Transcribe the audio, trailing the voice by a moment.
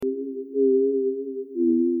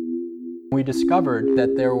We discovered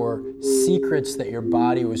that there were secrets that your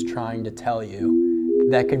body was trying to tell you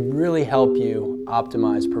that could really help you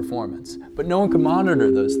optimize performance. But no one could monitor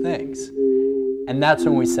those things. And that's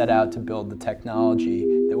when we set out to build the technology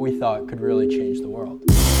that we thought could really change the world.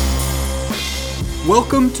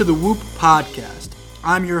 Welcome to the Whoop Podcast.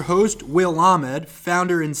 I'm your host, Will Ahmed,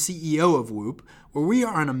 founder and CEO of Whoop, where we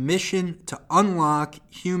are on a mission to unlock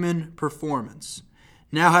human performance.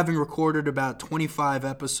 Now, having recorded about 25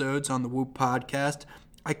 episodes on the Whoop Podcast,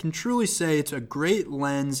 I can truly say it's a great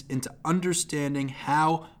lens into understanding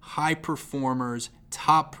how high performers,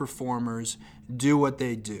 top performers, do what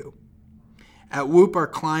they do. At Whoop, our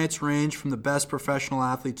clients range from the best professional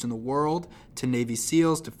athletes in the world to Navy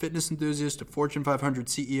SEALs to fitness enthusiasts to Fortune 500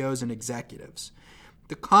 CEOs and executives.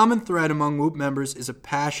 The common thread among Whoop members is a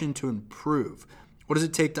passion to improve. What does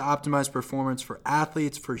it take to optimize performance for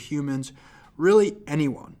athletes, for humans, really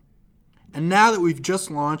anyone? And now that we've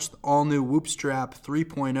just launched the all-new Whoop Strap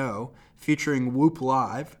 3.0 featuring Whoop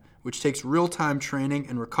Live, which takes real-time training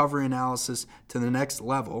and recovery analysis to the next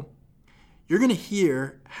level, you're going to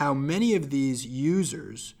hear how many of these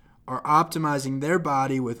users are optimizing their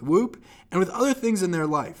body with Whoop and with other things in their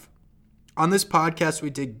life. On this podcast,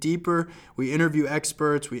 we dig deeper, we interview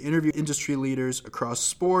experts, we interview industry leaders across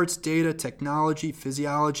sports, data, technology,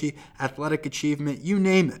 physiology, athletic achievement, you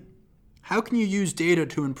name it. How can you use data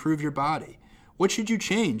to improve your body? What should you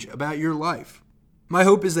change about your life? My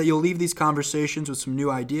hope is that you'll leave these conversations with some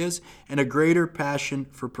new ideas and a greater passion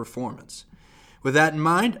for performance. With that in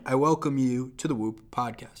mind, I welcome you to the Whoop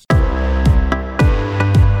Podcast.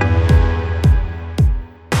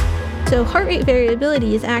 So heart rate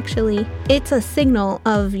variability is it's a signal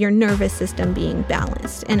of your nervous system being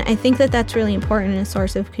balanced. And I think that that's really important and a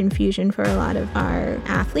source of confusion for a lot of our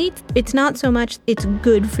athletes. It's not so much it's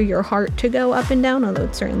good for your heart to go up and down, although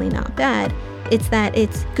it's certainly not bad. It's that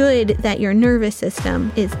it's good that your nervous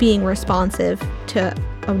system is being responsive to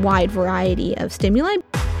a wide variety of stimuli.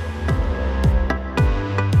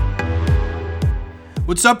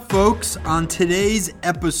 What's up, folks? On today's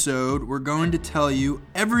episode, we're going to tell you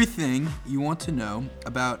everything you want to know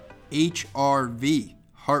about HRV,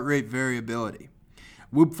 heart rate variability.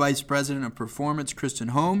 Whoop Vice President of Performance, Kristen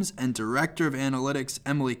Holmes, and Director of Analytics,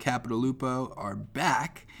 Emily Capodilupo, are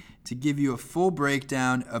back to give you a full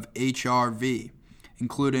breakdown of HRV,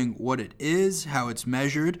 including what it is, how it's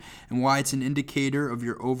measured, and why it's an indicator of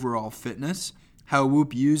your overall fitness, how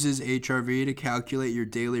Whoop uses HRV to calculate your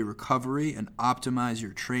daily recovery and optimize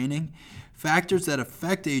your training, factors that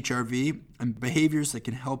affect HRV, and behaviors that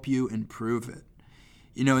can help you improve it.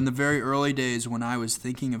 You know, in the very early days when I was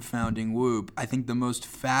thinking of founding Whoop, I think the most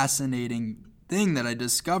fascinating thing that I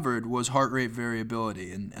discovered was heart rate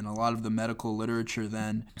variability, and a lot of the medical literature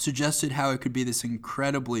then suggested how it could be this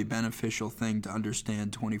incredibly beneficial thing to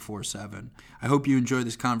understand 24/7. I hope you enjoy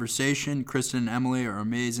this conversation. Kristen and Emily are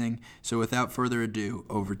amazing, so without further ado,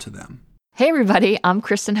 over to them. Hey everybody, I'm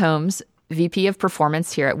Kristen Holmes, VP of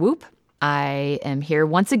Performance here at Whoop. I am here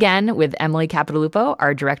once again with Emily Capodilupo,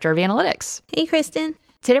 our Director of Analytics. Hey Kristen.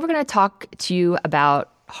 Today we're going to talk to you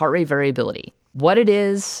about heart rate variability. What it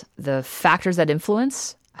is, the factors that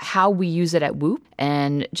influence, how we use it at Whoop,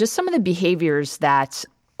 and just some of the behaviors that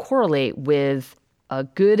correlate with a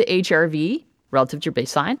good HRV relative to your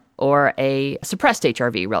baseline or a suppressed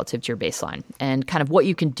HRV relative to your baseline, and kind of what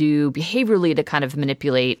you can do behaviorally to kind of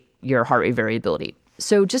manipulate your heart rate variability.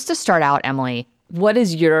 So just to start out, Emily, what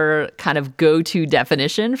is your kind of go-to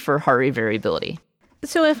definition for heart rate variability?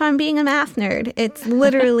 So if I'm being a math nerd, it's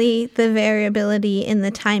literally the variability in the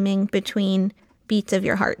timing between beats of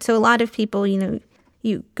your heart. So a lot of people, you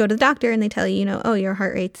go to the doctor and they tell you, oh, your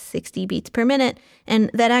heart rate's 60 beats per minute. And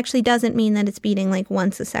that actually doesn't mean that it's beating like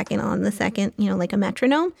once a second on the second, like a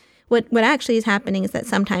metronome. What actually is happening is that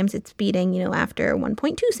sometimes it's beating, after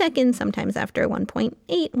 1.2 seconds, sometimes after 1.8,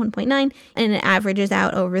 1.9, and it averages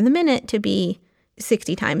out over the minute to be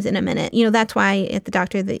 60 times in a minute. That's why at the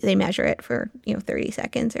doctor they measure it for, 30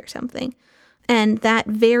 seconds or something. And that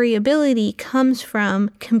variability comes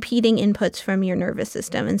from competing inputs from your nervous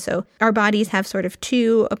system. And so our bodies have sort of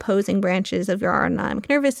two opposing branches of your autonomic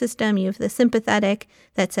nervous system. You have the sympathetic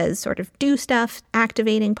that says sort of do stuff,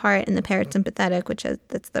 activating part, and the parasympathetic,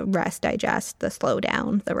 that's the rest, digest, the slow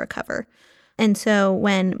down, the recover. And so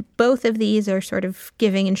when both of these are sort of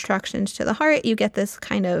giving instructions to the heart, you get this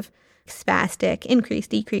kind of spastic increase,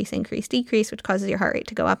 decrease, which causes your heart rate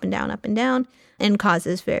to go up and down, and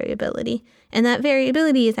causes variability. And that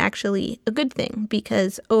variability is actually a good thing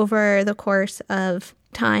because over the course of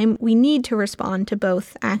time, we need to respond to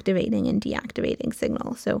both activating and deactivating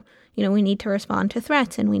signals. So, we need to respond to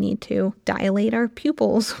threats, and we need to dilate our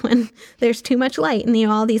pupils when there's too much light, and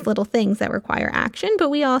all these little things that require action. But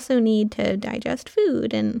we also need to digest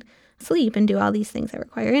food and sleep and do all these things that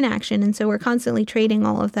require inaction. And so we're constantly trading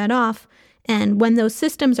all of that off. And when those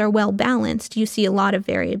systems are well balanced, you see a lot of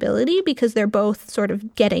variability because they're both sort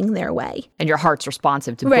of getting their way. And your heart's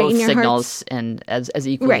responsive to both signals and as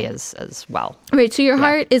equally as well. Right. So your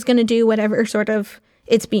heart is going to do whatever sort of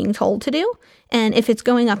it's being told to do. And if it's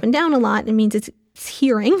going up and down a lot, it means it's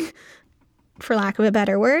hearing, for lack of a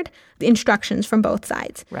better word, the instructions from both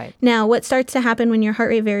sides. Right. Now, what starts to happen when your heart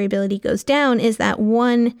rate variability goes down is that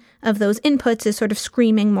one of those inputs is sort of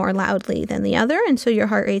screaming more loudly than the other. And so your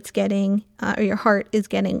heart rate's getting, or your heart is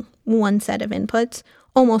getting one set of inputs.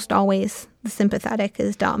 Almost always the sympathetic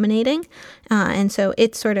is dominating. And so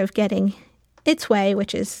it's sort of getting its way,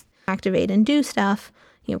 which is activate and do stuff,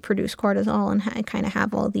 produce cortisol and kind of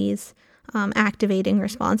have all these activating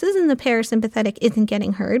responses, and the parasympathetic isn't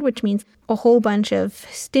getting heard, which means a whole bunch of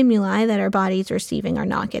stimuli that our body's receiving are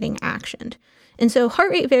not getting actioned. And so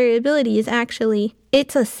heart rate variability is actually,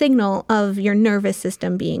 it's a signal of your nervous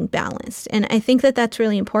system being balanced. And I think that that's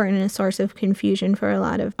really important and a source of confusion for a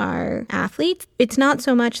lot of our athletes. It's not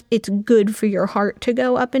so much it's good for your heart to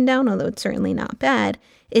go up and down, although it's certainly not bad.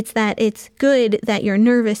 It's that it's good that your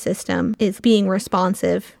nervous system is being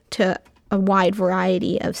responsive to a wide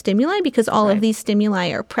variety of stimuli because all of these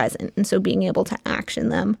stimuli are present. And so being able to action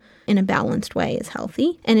them in a balanced way is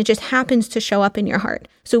healthy. And it just happens to show up in your heart.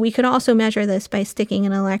 So we could also measure this by sticking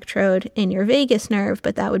an electrode in your vagus nerve,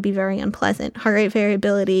 but that would be very unpleasant. Heart rate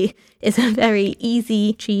variability is a very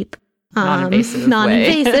easy, cheap,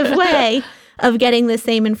 non-invasive way of getting the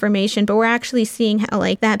same information, but we're actually seeing how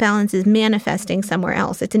that balance is manifesting somewhere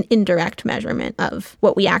else. It's an indirect measurement of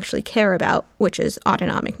what we actually care about, which is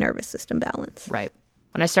autonomic nervous system balance. Right.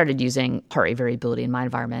 When I started using heart rate variability in my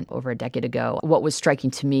environment over a decade ago, what was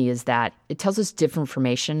striking to me is that it tells us different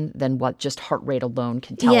information than what just heart rate alone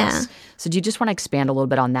can tell us. So do you just want to expand a little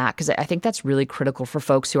bit on that? Because I think that's really critical for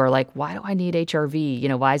folks who are like, why do I need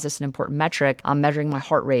HRV? Why is this an important metric? I'm measuring my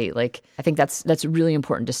heart rate. I think that's a really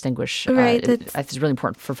important distinguish. Right. It's really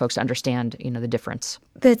important for folks to understand, the difference.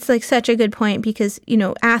 That's such a good point because,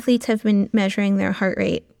 athletes have been measuring their heart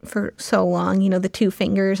rate for so long, the 2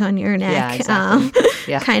 fingers on your neck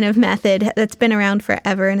kind of method that's been around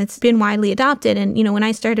forever, and it's been widely adopted. And, when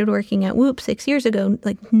I started working at Whoop 6 years ago,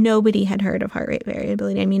 nobody had heard of heart rate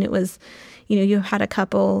variability. I mean, it was, you had a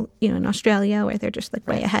couple, in Australia where they're just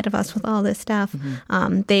way ahead of us with all this stuff.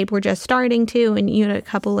 Mm-hmm. They were just starting to, and you had a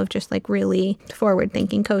couple of just really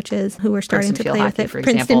forward-thinking coaches who were starting to play with it.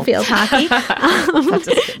 Princeton Field Hockey.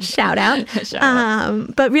 Shout out.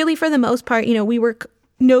 But really, for the most part,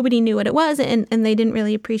 nobody knew what it was, and they didn't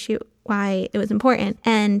really appreciate why it was important.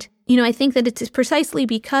 And, I think that it's precisely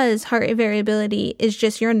because heart rate variability is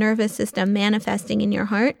just your nervous system manifesting in your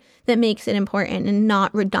heart that makes it important and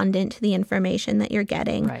not redundant to the information that you're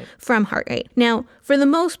getting from heart rate. Now, for the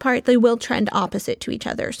most part, they will trend opposite to each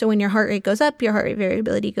other. So when your heart rate goes up, your heart rate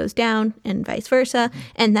variability goes down and vice versa. Mm-hmm.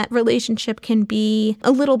 And that relationship can be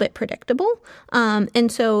a little bit predictable.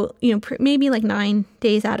 And so, maybe 9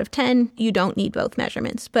 days out of 10, you don't need both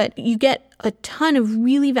measurements, but you get a ton of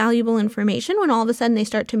really valuable information when all of a sudden they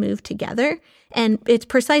start to move together. And it's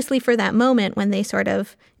precisely for that moment when they sort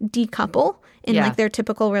of decouple in their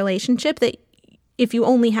typical relationship that if you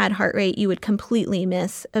only had heart rate, you would completely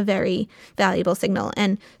miss a very valuable signal.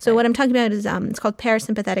 And so what I'm talking about is it's called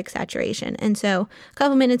parasympathetic saturation. And so a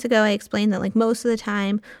couple minutes ago, I explained that most of the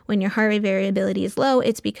time when your heart rate variability is low,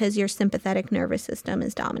 it's because your sympathetic nervous system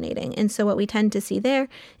is dominating. And so what we tend to see there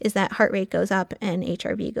is that heart rate goes up and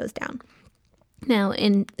HRV goes down. Now,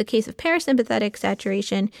 in the case of parasympathetic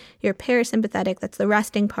saturation, your parasympathetic, that's the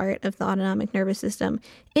resting part of the autonomic nervous system,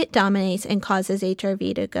 it dominates and causes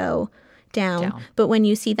HRV to go down. But when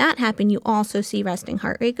you see that happen, you also see resting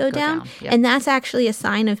heart rate go down. Yep. And that's actually a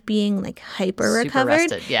sign of being hyper-recovered.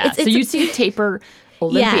 So you see taper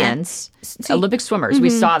Olympians, Olympic swimmers. Mm-hmm. We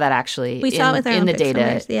saw that actually in the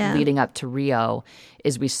data leading up to Rio,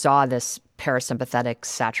 is we saw this parasympathetic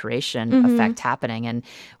saturation effect happening. And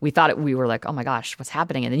we thought we were like, oh my gosh, what's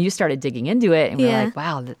happening? And then you started digging into it and we were like,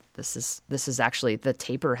 wow, this is actually, the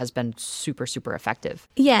taper has been super, super effective.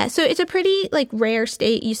 Yeah. So it's a pretty rare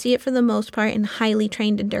state. You see it for the most part in highly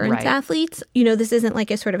trained endurance athletes. This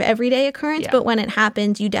isn't a sort of everyday occurrence, but when it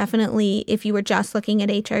happens, you definitely, if you were just looking at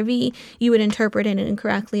HRV, you would interpret it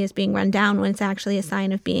incorrectly as being run down when it's actually a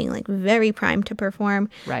sign of being very primed to perform.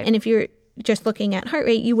 Right. And if you're just looking at heart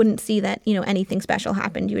rate, you wouldn't see that, anything special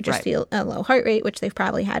happened. You would just see a low heart rate, which they've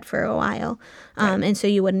probably had for a while. And so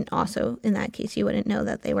you wouldn't also, in that case, you wouldn't know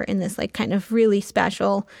that they were in this like kind of really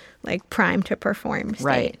special, like prime to perform state.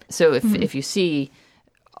 Right. So if you see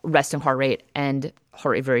resting heart rate and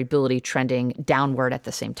heart rate variability trending downward at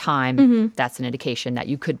the same time, that's an indication that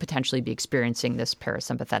you could potentially be experiencing this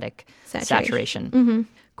parasympathetic saturation.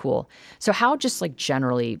 Cool. So how just like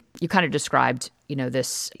generally, you kind of described,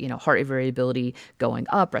 this, heart rate variability going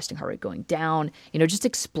up, resting heart rate going down, just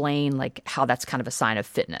explain like how that's kind of a sign of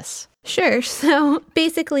fitness. Sure. So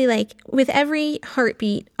basically, like with every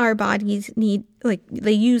heartbeat, our bodies need, like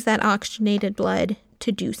they use that oxygenated blood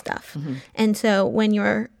to do stuff. And so when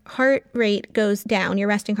your heart rate goes down, your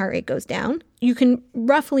resting heart rate goes down, you can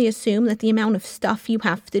roughly assume that the amount of stuff you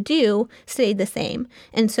have to do stayed the same.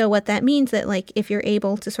 And so what that means that like if you're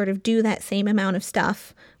able to sort of do that same amount of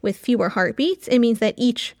stuff with fewer heartbeats, it means that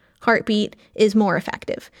each heartbeat is more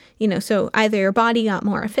effective. So either your body got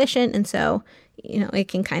more efficient and so, it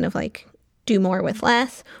can kind of like do more with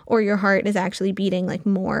less, or your heart is actually beating like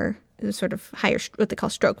more sort of higher, what they call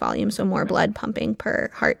stroke volume, so more blood pumping per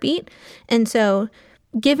heartbeat. And so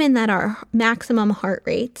given that our maximum heart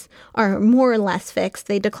rates are more or less fixed,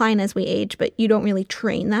 they decline as we age, but you don't really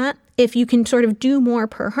train that. If you can sort of do more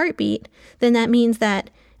per heartbeat, then that means that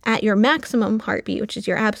at your maximum heartbeat, which is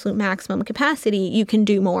your absolute maximum capacity, you can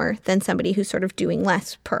do more than somebody who's sort of doing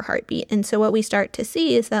less per heartbeat. And so what we start to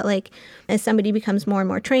see is that like as somebody becomes more and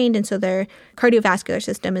more trained and so their cardiovascular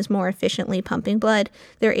system is more efficiently pumping blood,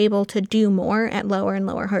 they're able to do more at lower and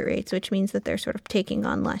lower heart rates, which means that they're sort of taking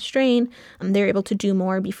on less strain. They're able to do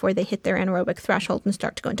more before they hit their anaerobic threshold and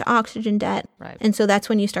start to go into oxygen debt. Right. And so that's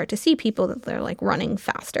when you start to see people that they're like running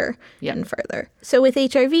faster and further. So with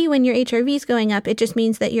HRV, when your HRV is going up, it just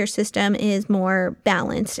means that your system is more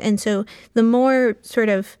balanced. And so the more sort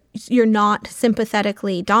of you're not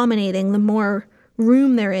sympathetically dominating, the more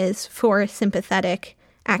room there is for sympathetic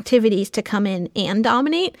activities to come in and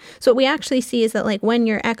dominate. So what we actually see is that like when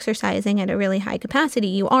you're exercising at a really high capacity,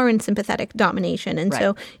 you are in sympathetic domination. And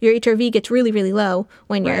so your HRV gets really, really low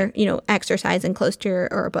when you're, exercising close to your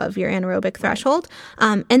or above your anaerobic threshold.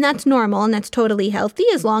 And that's normal and that's totally healthy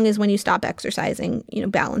as long as when you stop exercising,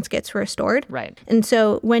 balance gets restored. Right. And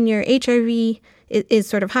so when your HRV is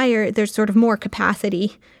sort of higher, there's sort of more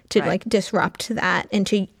capacity to like disrupt that and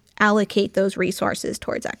to allocate those resources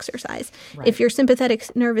towards exercise. Right. If your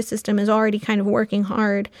sympathetic nervous system is already kind of working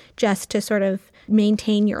hard just to sort of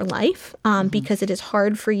maintain your life because it is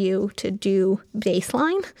hard for you to do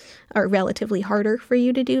baseline or relatively harder for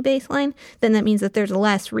you to do baseline, then that means that there's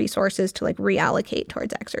less resources to like reallocate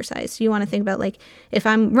towards exercise. So you want to think about like if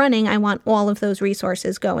I'm running, I want all of those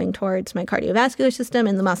resources going towards my cardiovascular system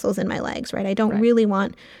and the muscles in my legs, right? I don't really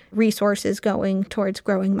want resources going towards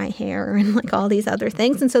growing my hair and like all these other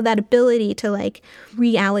things. And so that ability to like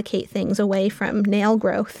reallocate things away from nail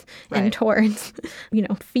growth and towards,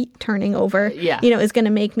 feet turning over, is going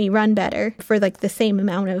to make me run better for like the same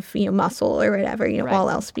amount of, muscle or whatever, all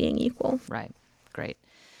else being equal. Right. Great.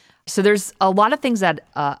 So there's a lot of things that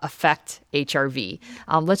affect HRV.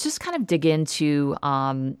 Let's just kind of dig into,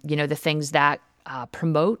 the things that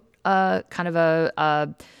promote kind of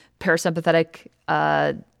a parasympathetic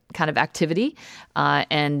kind of activity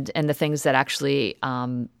and the things that actually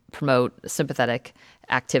promote sympathetic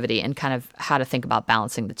activity and kind of how to think about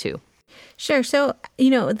balancing the two. Sure. So,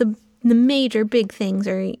 the major big things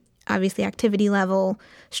are obviously activity level,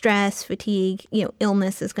 stress, fatigue,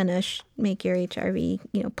 illness is going to make your HRV,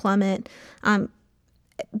 plummet.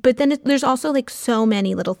 But then there's also like so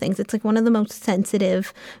many little things. It's like one of the most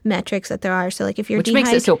sensitive metrics that there are. So like if you're which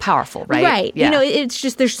makes it so powerful, right? Right. Yeah. It's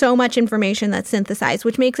just there's so much information that's synthesized,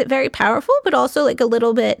 which makes it very powerful, but also like a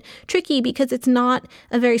little bit tricky because it's not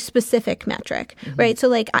a very specific metric, right? So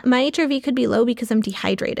like my HRV could be low because I'm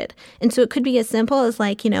dehydrated. And so it could be as simple as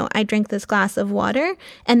like, I drink this glass of water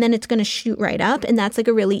and then it's going to shoot right up. And that's like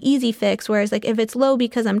a really easy fix. Whereas like if it's low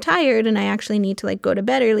because I'm tired and I actually need to like go to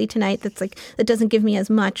bed early tonight, that doesn't give me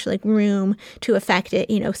as much like room to affect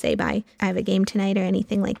it, say by I have a game tonight or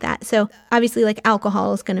anything like that. So obviously like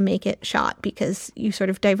alcohol is going to make it shot because you sort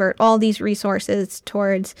of divert all these resources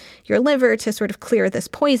towards your liver to sort of clear this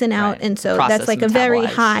poison out. And so that's like a very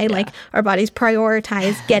high, like our bodies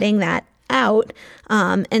prioritize getting that out.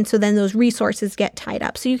 And so then those resources get tied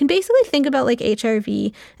up. So you can basically think about like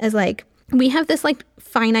HRV as like, we have this like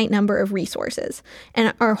finite number of resources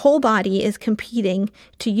and our whole body is competing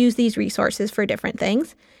to use these resources for different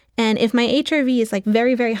things. And if my HRV is like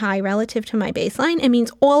very, very high relative to my baseline, it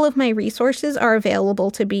means all of my resources are available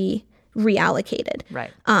to be reallocated.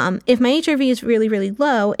 Right. If my HRV is really, really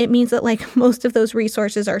low, it means that like most of those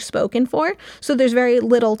resources are spoken for. So there's very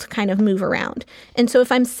little to kind of move around. And so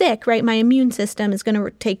if I'm sick, right, my immune system is going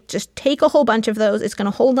to take a whole bunch of those. It's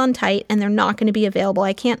going to hold on tight and they're not going to be available.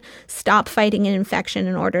 I can't stop fighting an infection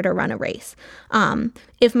in order to run a race.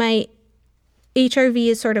 If my HRV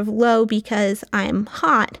is sort of low because I'm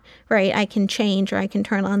hot, right? I can change or I can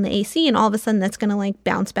turn on the AC and all of a sudden that's going to like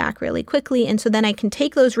bounce back really quickly. And so then I can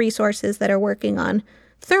take those resources that are working on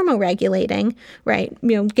thermoregulating, right?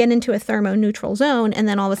 Get into a thermoneutral zone and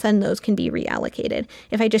then all of a sudden those can be reallocated.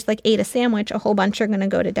 If I just like ate a sandwich, a whole bunch are going to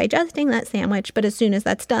go to digesting that sandwich, but as soon as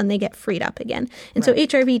that's done, they get freed up again. And so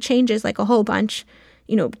HRV changes like a whole bunch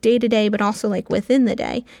day to day, but also like within the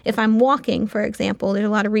day. If I'm walking, for example, there's a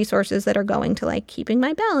lot of resources that are going to like keeping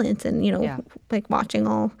my balance and, like watching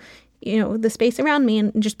all, the space around me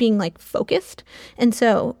and just being like focused. And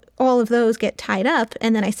so all of those get tied up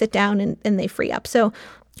and then I sit down and they free up. So,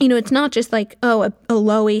 it's not just like, oh, a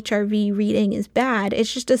low HRV reading is bad.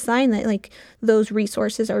 It's just a sign that like those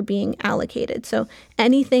resources are being allocated. So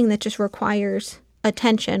anything that just requires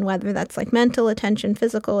attention, whether that's like mental attention,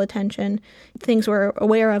 physical attention, things we're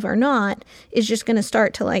aware of or not, is just going to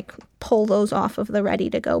start to like pull those off of the ready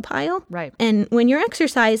to go pile. Right. And when you're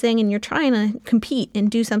exercising and you're trying to compete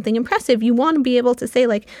and do something impressive, you want to be able to say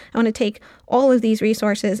like, I want to take all of these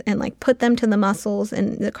resources and like put them to the muscles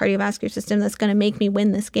and the cardiovascular system that's going to make me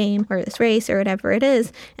win this game or this race or whatever it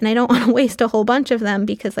is. And I don't want to waste a whole bunch of them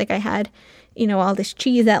because like I had all this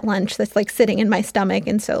cheese at lunch that's like sitting in my stomach.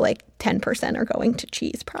 And so like 10% are going to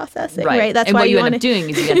cheese processing, right? That's why what you end up doing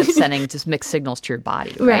is you end up sending just mixed signals to your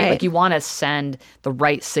body, right? Like you want to send the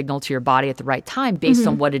right signal to your body at the right time based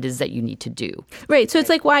on what it is that you need to do. Right. So it's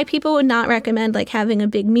like why people would not recommend like having a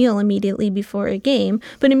big meal immediately before a game,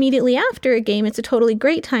 but immediately after a game, it's a totally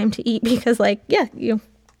great time to eat because like, you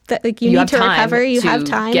need to recover, you have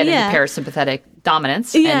time. Get into parasympathetic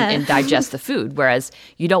dominance and digest the food, whereas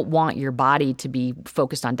you don't want your body to be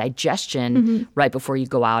focused on digestion right before you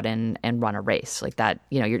go out and run a race like that.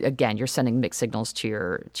 You're sending mixed signals to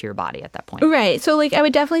your body at that point. Right. So like I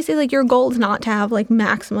would definitely say like your goal is not to have like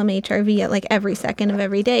maximum HRV at like every second of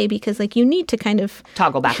every day because like you need to kind of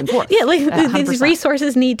toggle back and forth. Yeah, like these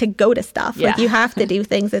resources need to go to stuff. Yeah. Like you have to do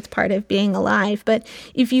things that's part of being alive. But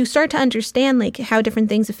if you start to understand like how different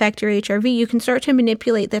things affect your HRV, you can start to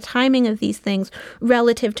manipulate the timing of these things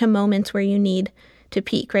relative to moments where you need to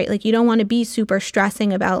peak, right? Like you don't want to be super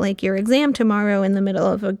stressing about like your exam tomorrow in the middle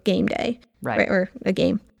of a game day, right? Or a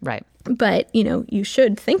game. Right. But, you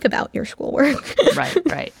should think about your schoolwork.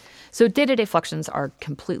 Right. So day-to-day fluctuations are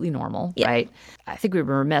completely normal, right? I think we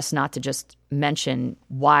were remiss not to just mention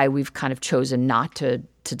why we've kind of chosen not to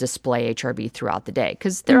display HRV throughout the day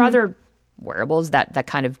because there are other wearables that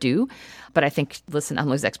kind of do. But I think, listen,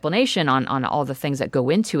 Emily's explanation on all the things that go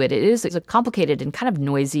into it's a complicated and kind of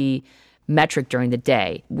noisy metric during the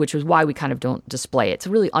day, which is why we kind of don't display it. To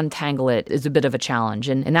really untangle it is a bit of a challenge.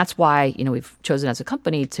 And that's why, we've chosen as a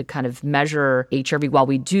company to kind of measure HRV. While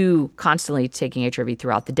we do constantly taking HRV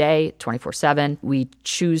throughout the day, 24/7, we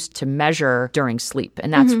choose to measure during sleep.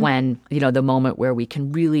 And that's when, the moment where we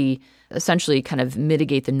can really essentially kind of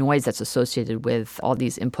mitigate the noise that's associated with all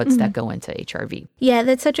these inputs that go into HRV. Yeah,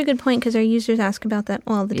 that's such a good point because our users ask about that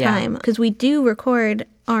all the time because we do record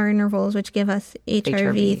our intervals, which give us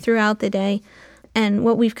HRV throughout the day. And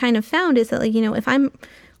what we've kind of found is that, like, if I'm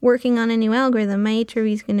working on a new algorithm, my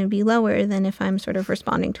HRV is going to be lower than if I'm sort of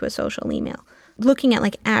responding to a social email. Looking at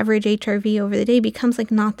like average HRV over the day becomes like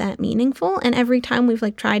not that meaningful. And every time we've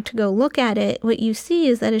like tried to go look at it, what you see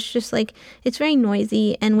is that it's just like, it's very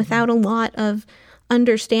noisy and without a lot of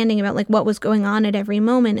understanding about like what was going on at every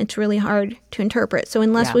moment, it's really hard to interpret. So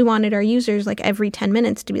unless we wanted our users like every 10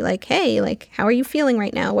 minutes to be like, hey, like, how are you feeling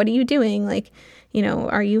right now? What are you doing? Like,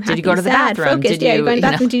 are you happy, did you go to the sad, bathroom? focused? You're going to the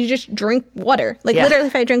bathroom. Did you just drink water? Like literally,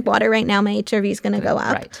 if I drink water right now, my HRV is going to go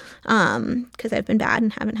up. Right. Because I've been bad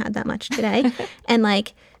and haven't had that much today. And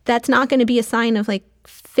like, that's not going to be a sign of like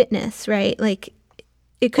fitness, right? Like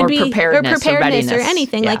it could be preparedness or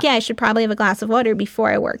anything. Like, I should probably have a glass of water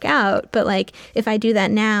before I work out. But like, if I do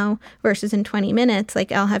that now versus in 20 minutes,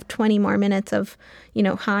 like I'll have 20 more minutes of,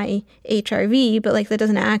 high HRV. But like, that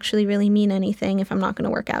doesn't actually really mean anything if I'm not going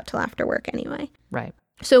to work out till after work anyway. Right.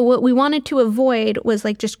 So what we wanted to avoid was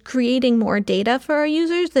like just creating more data for our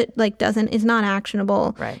users that like is not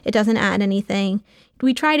actionable. Right. It doesn't add anything.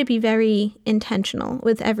 we try to be very intentional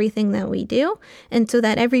with everything that we do. And so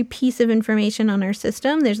that every piece of information on our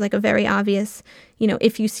system, there's like a very obvious,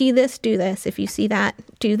 if you see this, do this. If you see that,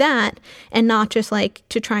 do that. And not just like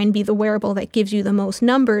to try and be the wearable that gives you the most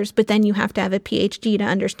numbers, but then you have to have a PhD to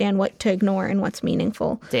understand what to ignore and what's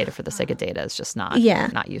meaningful. Data for the sake of data is just not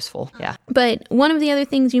useful. Yeah. But one of the other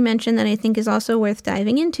things you mentioned that I think is also worth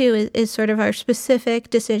diving into is sort of our specific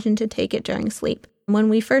decision to take it during sleep. When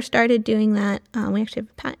we first started doing that, we actually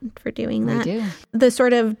have a patent for doing that. We do. The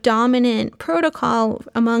sort of dominant protocol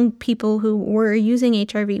among people who were using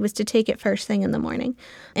HRV was to take it first thing in the morning.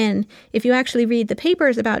 And if you actually read the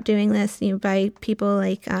papers about doing this, by people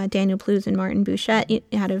like Daniel Plews and Martin Bouchette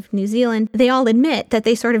out of New Zealand, they all admit that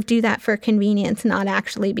they sort of do that for convenience, not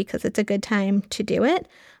actually because it's a good time to do it.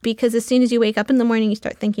 Because as soon as you wake up in the morning, you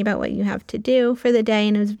start thinking about what you have to do for the day,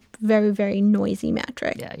 and it was very, very noisy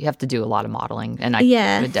metric. Yeah, you have to do a lot of modeling, and like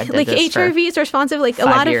HRV is responsive. Like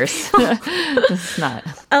 5 years, it's not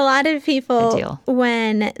a lot of people ideal.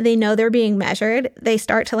 When they know they're being measured, they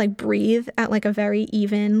start to like breathe at like a very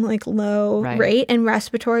even, like low rate, and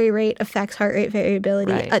respiratory rate affects heart rate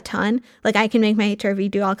variability a ton. Like I can make my HRV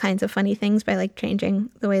do all kinds of funny things by like changing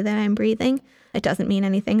the way that I'm breathing. It doesn't mean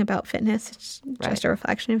anything about fitness. It's just a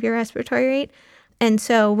reflection of your respiratory rate. And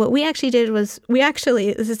so what we actually did was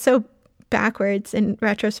this is so backwards in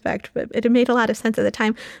retrospect, but it made a lot of sense at the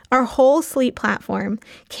time. Our whole sleep platform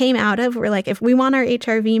came out of, we're like, if we want our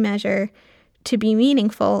HRV measure to be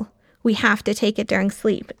meaningful, we have to take it during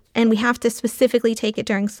sleep. And we have to specifically take it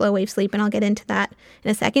during slow wave sleep, and I'll get into that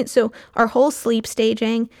in a second. So our whole sleep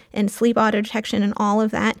staging and sleep auto detection and all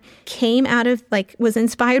of that came out of, was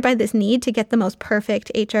inspired by this need to get the most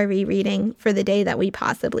perfect HRV reading for the day that we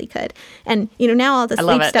possibly could. And, now all the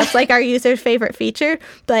sleep stuff's like our user's favorite feature.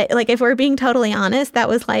 But if we're being totally honest, that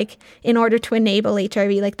was in order to enable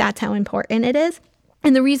HRV, that's how important it is.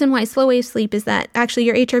 And the reason why slow wave sleep is that actually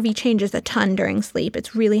your HRV changes a ton during sleep.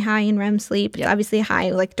 It's really high in REM sleep. It's obviously high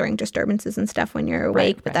during disturbances and stuff when you're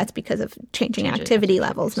awake, but that's because of changing activity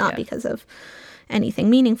levels, not because of anything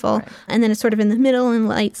meaningful. Right. And then it's sort of in the middle in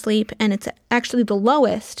light sleep, and it's actually the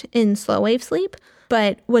lowest in slow wave sleep.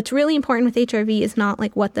 But what's really important with HRV is not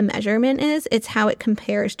what the measurement is, it's how it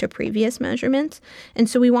compares to previous measurements. And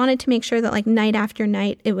so we wanted to make sure that night after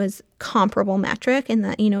night it was comparable metric, and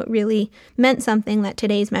that, it really meant something that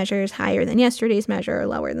today's measure is higher than yesterday's measure or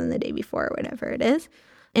lower than the day before or whatever it is.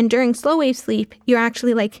 And during slow wave sleep, you're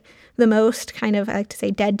actually the most kind of, I like to say,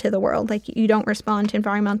 dead to the world. You don't respond to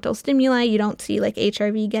environmental stimuli. You don't see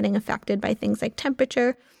HRV getting affected by things like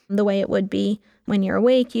temperature the way it would be when you're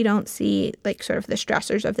awake. You don't see sort of the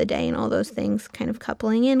stressors of the day and all those things kind of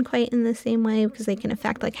coupling in quite in the same way, because they can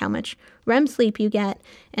affect how much REM sleep you get.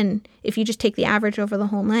 And if you just take the average over the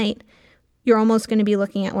whole night, you're almost going to be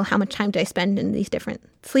looking at, how much time do I spend in these different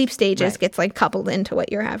sleep stages gets coupled into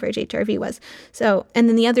what your average HRV was. So, and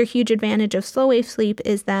then the other huge advantage of slow wave sleep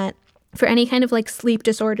is that for any kind of sleep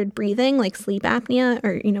disordered breathing, like sleep apnea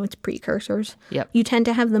or, its precursors, you tend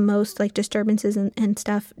to have the most disturbances and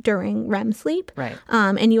stuff during REM sleep. Right.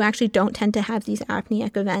 And you actually don't tend to have these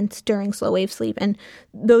apneic events during slow wave sleep. And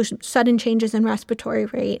those sudden changes in respiratory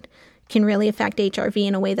rate can really affect HRV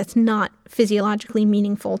in a way that's not physiologically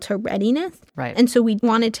meaningful to readiness. Right. And so we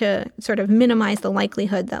wanted to sort of minimize the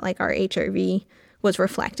likelihood that our HRV was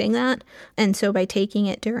reflecting that. And so by taking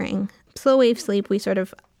it during slow wave sleep, we sort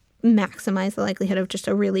of maximize the likelihood of just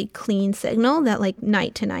a really clean signal that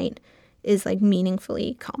night to night is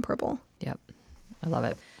meaningfully comparable. Yep. I love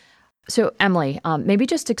it. So Emily, maybe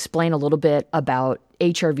just explain a little bit about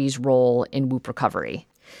HRV's role in Whoop recovery.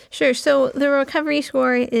 Sure. So the recovery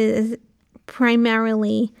score is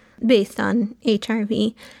primarily based on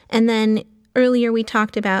HRV. And then earlier we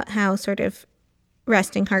talked about how sort of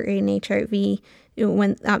resting heart rate and HRV,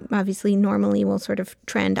 when obviously normally will sort of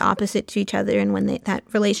trend opposite to each other, and when that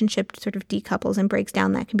relationship sort of decouples and breaks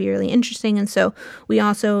down, that can be really interesting. And so we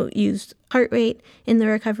also used heart rate in the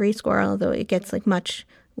recovery score, although it gets much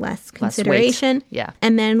less consideration. Yeah.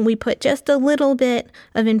 And then we put just a little bit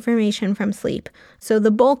of information from sleep. So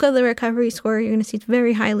the bulk of the recovery score, you're going to see it's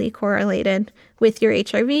very highly correlated with your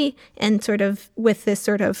HRV, and sort of with this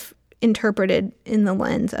sort of interpreted in the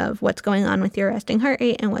lens of what's going on with your resting heart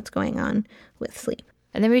rate and what's going on with sleep.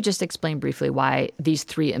 And then we just explain briefly why these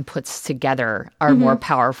three inputs together are more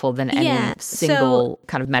powerful than any single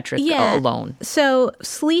kind of metric alone. So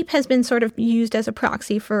sleep has been sort of used as a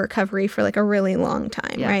proxy for recovery for a really long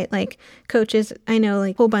time, right? Coaches, I know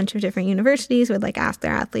a whole bunch of different universities would ask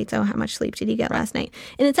their athletes, how much sleep did you get last night?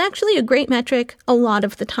 And it's actually a great metric a lot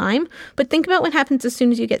of the time. But think about what happens as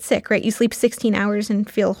soon as you get sick, right? You sleep 16 hours and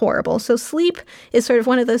feel horrible. So sleep is sort of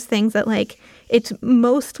one of those things that it's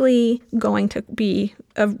mostly going to be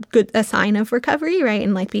a sign of recovery, right?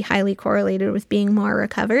 And like be highly correlated with being more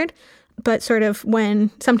recovered. But sort of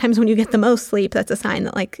sometimes when you get the most sleep, that's a sign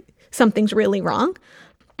that like something's really wrong.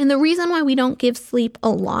 And the reason why we don't give sleep a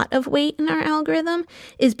lot of weight in our algorithm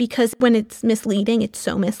is because when it's misleading, it's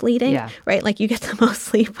so misleading, right? Like you get the most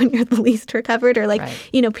sleep when you're the least recovered, or like,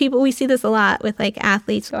 we see this a lot with like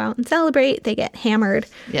athletes go out and celebrate, they get hammered,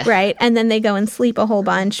 right? And then they go and sleep a whole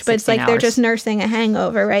bunch, but it's like they're just nursing a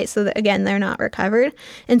hangover, right? So that, again, they're not recovered.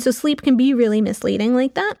 And so sleep can be really misleading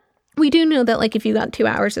like that. We do know that like if you got 2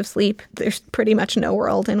 hours of sleep, there's pretty much no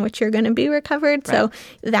world in which you're going to be recovered. Right. So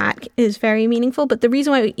that is very meaningful. But the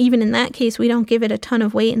reason why even in that case we don't give it a ton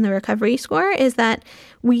of weight in the recovery score is that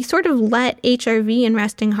we sort of let HRV and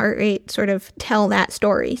resting heart rate sort of tell that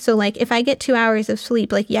story. So like if I get 2 hours of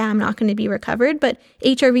sleep, like, I'm not going to be recovered, but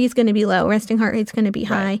HRV is going to be low, resting heart rate is going to be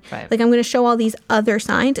high. Right. Like I'm going to show all these other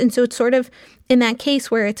signs. And so it's sort of in that case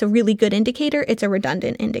where it's a really good indicator, it's a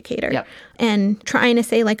redundant indicator. Yep. And trying to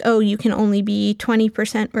say like, you can only be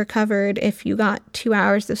 20% recovered if you got 2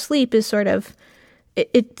 hours of sleep is sort of,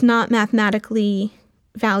 it's not mathematically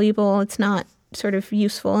valuable. It's not sort of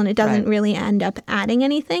useful, and it doesn't really end up adding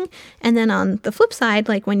anything. And then on the flip side,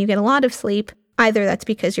 like when you get a lot of sleep, either that's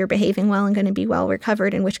because you're behaving well and going to be well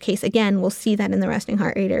recovered, in which case, again, we'll see that in the resting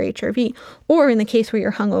heart rate or HRV, or in the case where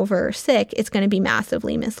you're hungover or sick, it's going to be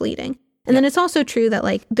massively misleading. And then it's also true that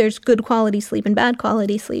like there's good quality sleep and bad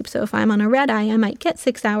quality sleep. So if I'm on a red eye, I might get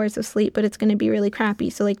 6 hours of sleep, but it's going to be really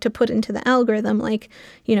crappy. So like to put into the algorithm, like,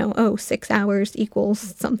 6 hours equals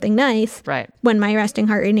something nice. Right. When my resting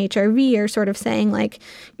heart rate and HRV are sort of saying like,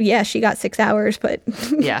 she got 6 hours, but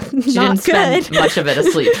she not didn't spend good. much of it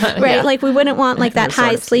asleep. Right. Like we wouldn't want like that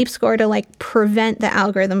high sleep score to like prevent the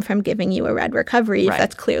algorithm from giving you a red recovery if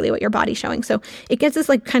that's clearly what your body's showing. So it gives us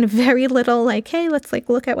like kind of very little like, hey, let's like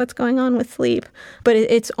look at what's going on with sleep, but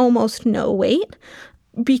it's almost no weight.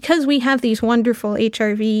 Because we have these wonderful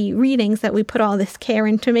HRV readings that we put all this care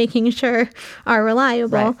into making sure are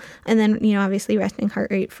reliable. Right. And then, obviously resting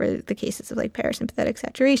heart rate for the cases of like parasympathetic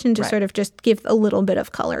saturation to sort of just give a little bit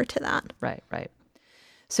of color to that. Right.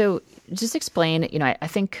 So just explain, I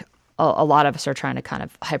think a lot of us are trying to kind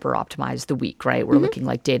of hyper optimize the week, right? We're looking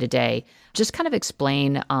like day to day. Just kind of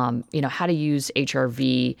explain, how to use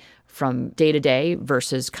HRV from day to day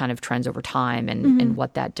versus kind of trends over time and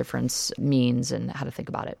what that difference means and how to think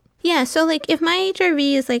about it. Yeah, so like if my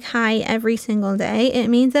HRV is like high every single day, it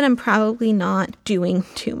means that I'm probably not doing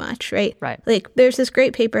too much, right? Right. Like there's this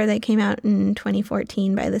great paper that came out in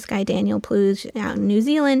 2014 by this guy, Daniel Pluge, out in New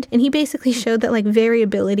Zealand. And he basically showed that like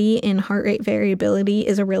variability in heart rate variability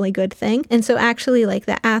is a really good thing. And so actually like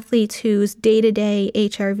the athletes whose day-to-day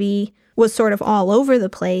HRV was sort of all over the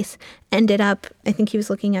place ended up, I think he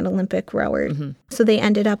was looking at Olympic rowers. So they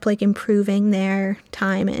ended up like improving their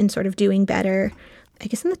time and sort of doing better, I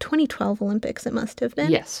guess in the 2012 Olympics it must have been.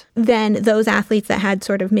 Yes. Than those athletes that had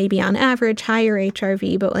sort of maybe on average higher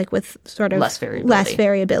HRV, but like with sort of less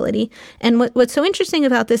variability. And what's so interesting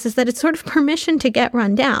about this is that it's sort of permission to get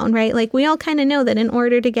run down, right? Like we all kind of know that in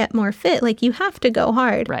order to get more fit, like you have to go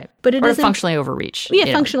hard. Right. But it doesn't functionally overreach.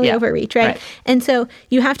 Yeah, functionally overreach, right? And so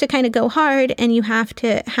you have to kind of go hard and you have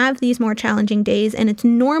to have these more challenging days. And it's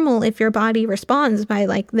normal if your body responds by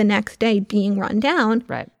like the next day being run down.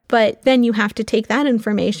 Right. But then you have to take that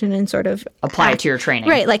information and sort of apply it to your training.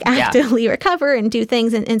 Right, like actively recover and do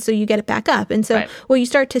things. And so you get it back up. And so what you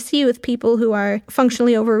start to see with people who are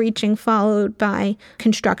functionally overreaching followed by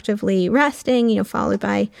constructively resting, followed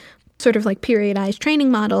by sort of like periodized training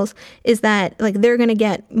models is that like they're going to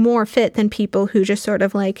get more fit than people who just sort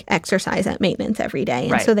of like exercise at maintenance every day.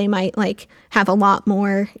 And so they might like have a lot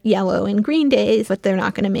more yellow and green days, but they're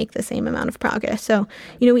not going to make the same amount of progress. So,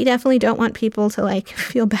 we definitely don't want people to like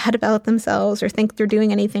feel bad about themselves or think they're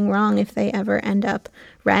doing anything wrong if they ever end up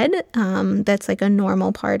red. That's like a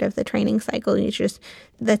normal part of the training cycle.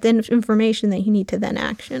 That's information that you need to then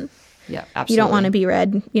action. Yeah, absolutely. You don't want to be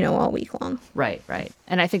red, all week long. Right.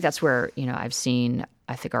 And I think that's where, I've seen,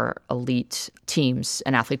 I think our elite teams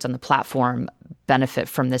and athletes on the platform benefit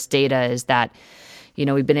from this data is that,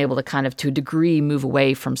 we've been able to kind of, to a degree, move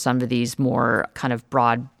away from some of these more kind of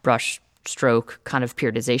broad brush stroke kind of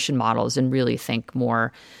periodization models and really think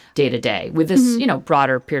more day to day with this,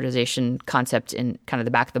 broader periodization concept in kind of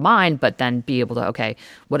the back of the mind, but then be able to, okay,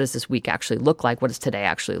 what does this week actually look like? What does today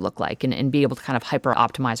actually look like? And be able to kind of hyper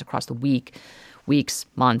optimize across the weeks,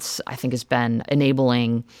 months, I think has been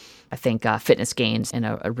enabling I think, fitness gains in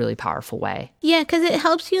a really powerful way. Yeah, because it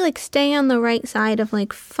helps you like stay on the right side of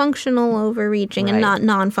like functional overreaching and not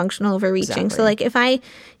non-functional overreaching. So like if I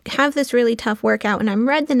have this really tough workout and I'm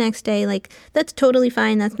red the next day, like that's totally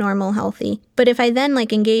fine. That's normal, healthy. But if I then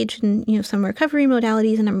like engage in, some recovery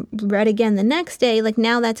modalities and I'm red again the next day, like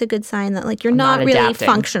now that's a good sign that like you're not really adapting.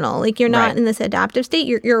 Functional. Like you're not in this adaptive state.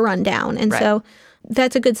 You're run down. And so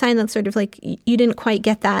that's a good sign that sort of like you didn't quite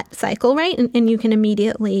get that cycle right, and you can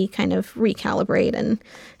immediately kind of recalibrate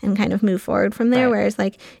and kind of move forward from there. Whereas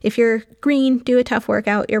like if you're green, do a tough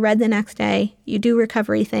workout, you're red the next day, you do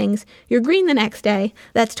recovery things, you're green the next day,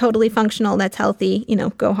 that's totally functional, that's healthy,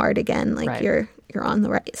 go hard again. Like you're on the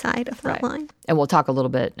right side of that line. And we'll talk a little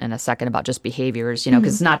bit in a second about just behaviors,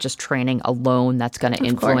 because it's not just training alone that's going to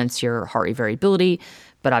influence your heart rate variability.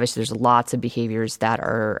 But obviously, there's lots of behaviors that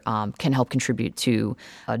are can help contribute to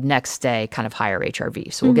a next day kind of higher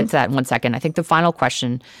HRV. So we'll get to that in 1 second. I think the final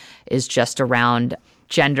question is just around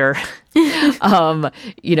gender.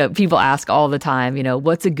 People ask all the time,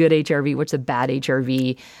 what's a good HRV? What's a bad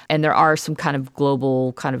HRV? And there are some kind of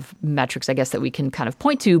global kind of metrics, I guess, that we can kind of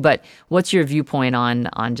point to. But what's your viewpoint on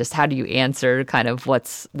just how do you answer kind of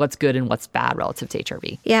what's good and what's bad relative to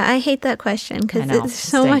HRV? Yeah, I hate that question because there's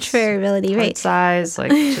so much variability, right? Heart size,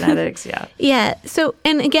 like genetics, yeah. Yeah. So,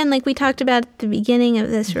 and again, like we talked about at the beginning of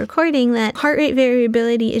this recording, that heart rate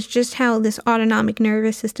variability is just how this autonomic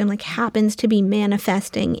nervous system like happens to be manifesting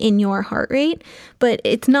in your heart rate, but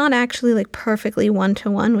it's not actually like perfectly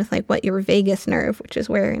one-to-one with like what your vagus nerve, which is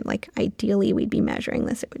where like ideally we'd be measuring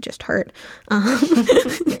this, it would just hurt.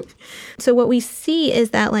 So what we see is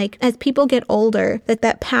that like as people get older,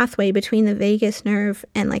 that pathway between the vagus nerve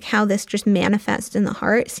and like how this just manifests in the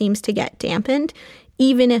heart seems to get dampened,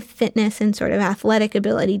 even if fitness and sort of athletic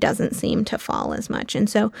ability doesn't seem to fall as much. And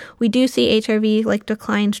so we do see HRV like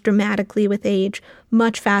declines dramatically with age,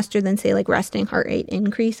 much faster than say like resting heart rate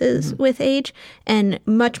increases with age, and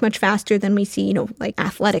much, much faster than we see, like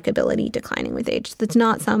athletic ability declining with age. So it's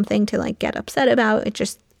not something to like get upset about.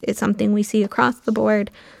 It's something we see across the board.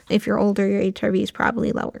 If you're older, your HRV is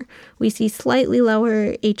probably lower. We see slightly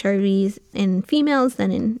lower HRVs in females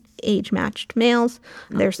than in age-matched males.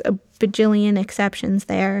 There's a bajillion exceptions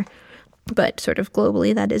there, but sort of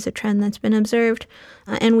globally, that is a trend that's been observed.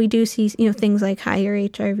 And we do see, things like higher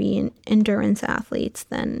HRV in endurance athletes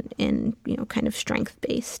than in, kind of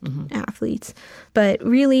strength-based athletes. But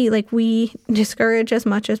really, like, we discourage as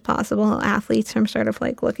much as possible athletes from sort of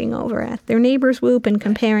like looking over at their neighbor's Whoop and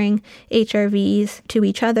comparing HRVs to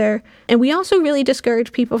each other. And we also really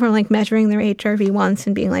discourage people from like measuring their HRV once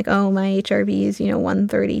and being like, oh, my HRV is,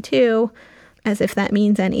 132. As if that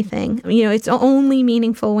means anything. It's only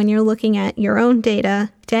meaningful when you're looking at your own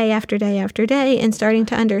data day after day after day and starting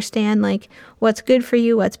to understand like what's good for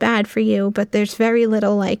you, what's bad for you. But there's very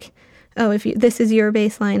little like, oh, if this is your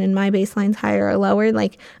baseline and my baseline's higher or lower,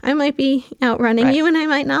 like I might be outrunning you and I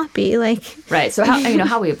might not be. Like right. So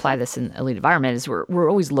how we apply this in elite environment is we're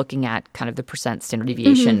always looking at kind of the percent standard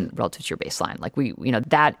deviation relative to your baseline. Like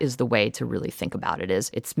that is the way to really think about it.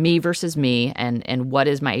 It's me versus me, and what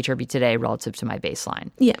is my HRV today relative to my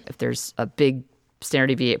baseline. Yeah. If there's a big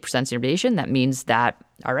percent standard deviation, that means that,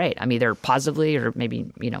 all right, I'm either positively or maybe,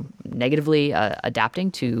 negatively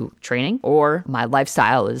adapting to training, or my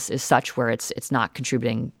lifestyle is such where it's not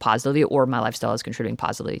contributing positively, or my lifestyle is contributing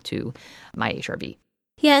positively to my HRV.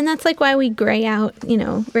 Yeah, and that's like why we gray out,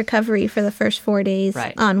 recovery for the first 4 days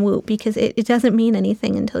on Whoop, because it doesn't mean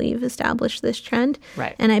anything until you've established this trend.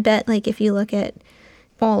 Right. And I bet like if you look at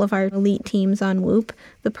all of our elite teams on Whoop,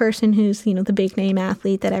 the person who's, the big name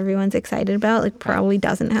athlete that everyone's excited about, like probably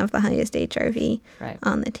doesn't have the highest HRV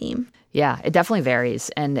on the team. Yeah, it definitely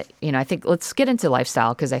varies. And, I think let's get into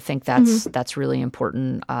lifestyle, because I think that's really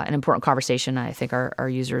important, an important conversation I think our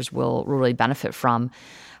users will really benefit from.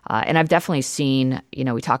 And I've definitely seen,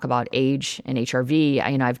 we talk about age and HRV.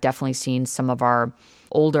 I've definitely seen some of our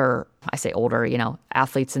older,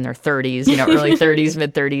 athletes in their 30s, early 30s,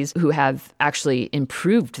 mid 30s, who have actually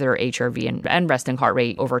improved their HRV and resting heart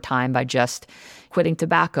rate over time by just quitting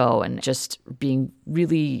tobacco and just being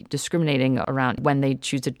really discriminating around when they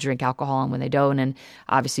choose to drink alcohol and when they don't, and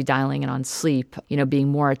obviously dialing in on sleep, being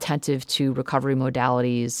more attentive to recovery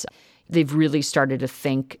modalities. They've really started to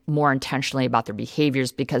think more intentionally about their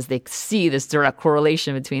behaviors because they see this direct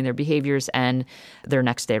correlation between their behaviors and their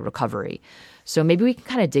next day recovery. So maybe we can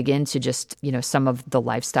kind of dig into just, some of the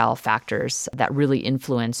lifestyle factors that really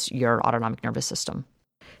influence your autonomic nervous system.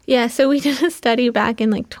 Yeah, so we did a study back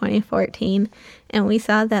in like 2014, And we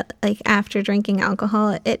saw that like after drinking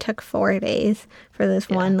alcohol, it took 4 days for this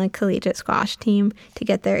one like collegiate squash team to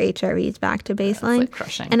get their HRVs back to baseline. Like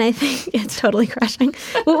crushing. And I think it's totally crushing.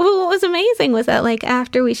 What was amazing was that like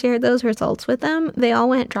after we shared those results with them, they all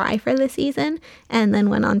went dry for the season and then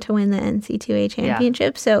went on to win the NC2A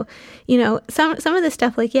championship. So, you know, some of the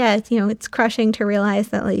stuff like, it's, you know, it's crushing to realize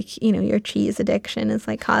that like, you know, your cheese addiction is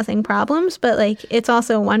like causing problems, but like it's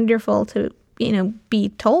also wonderful to, you know, be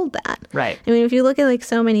told that. Right. I mean, if you look at like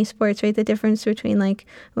so many sports, right, the difference between like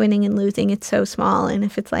winning and losing, it's so small. And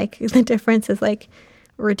if it's like the difference is like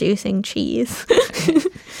reducing cheese,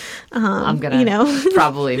 I'm going to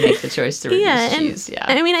probably make the choice to reduce cheese. Yeah.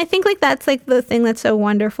 I mean, I think like that's like the thing that's so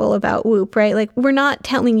wonderful about Whoop, right? Like we're not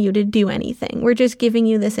telling you to do anything. We're just giving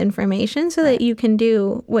you this information so that you can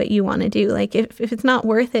do what you want to do. Like if it's not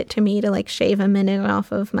worth it to me to like shave a minute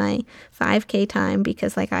off of my 5K time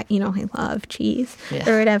because like I love cheese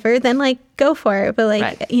or whatever, then like go for it. But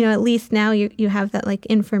like, you know, at least now you have that like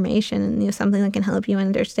information and, you know, something that can help you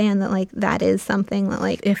understand that like that is something that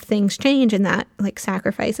like if things change and that like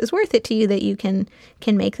sacrifice is worth it to you, that you can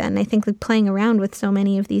make that. And I think like playing around with so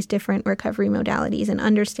many of these different recovery modalities and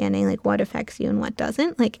understanding like what affects you and what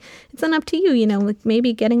doesn't, like it's then up to you, you know, like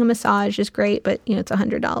maybe getting a massage is great, but you know, it's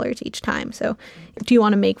 $100 each time. So do you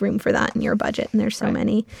want to make room for that in your budget? And there's so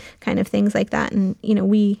many kind of things like that. And, you know,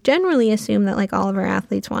 we generally assume that like all of our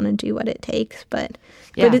athletes want to do what it takes, but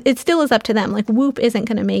it still is up to them. Like Whoop isn't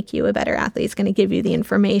going to make you a better athlete. It's going to give you the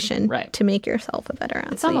information to make yourself a better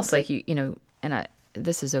athlete. It's almost like you know, and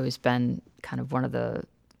this has always been kind of one of the,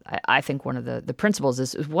 I think one of the principles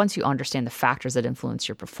is once you understand the factors that influence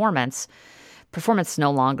your performance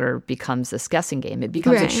no longer becomes this guessing game. It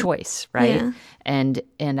becomes a choice, right? Yeah. And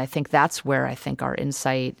I think that's where I think our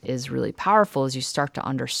insight is really powerful as you start to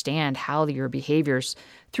understand how your behaviors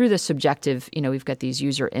through the subjective, you know, we've got these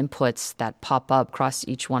user inputs that pop up across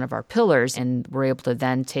each one of our pillars, and we're able to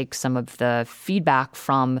then take some of the feedback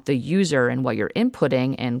from the user and what you're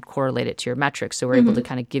inputting and correlate it to your metrics. So we're able to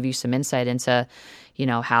kind of give you some insight into, you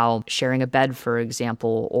know, how sharing a bed, for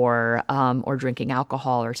example, or drinking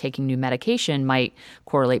alcohol or taking new medication might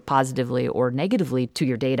correlate positively or negatively to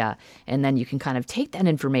your data. And then you can kind of take that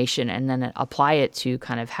information and then apply it to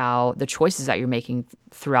kind of how the choices that you're making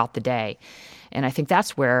throughout the day. And I think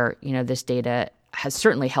that's where, you know, this data has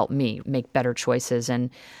certainly helped me make better choices. And,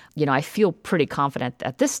 you know, I feel pretty confident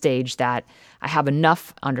at this stage that I have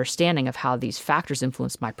enough understanding of how these factors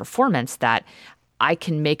influence my performance that I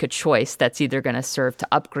can make a choice that's either going to serve to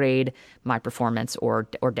upgrade my performance or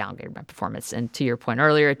downgrade my performance. And to your point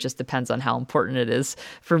earlier, it just depends on how important it is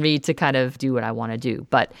for me to kind of do what I want to do.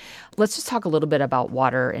 But let's just talk a little bit about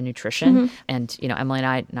water and nutrition. And, you know, Emily and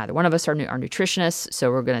I, neither one of us are nutritionists,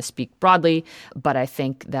 so we're going to speak broadly. But I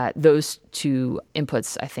think that those two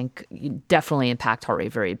inputs, I think, definitely impact heart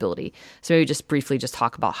rate variability. So maybe just briefly just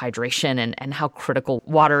talk about hydration and how critical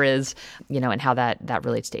water is, you know, and how that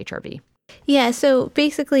relates to HRV. Yeah, so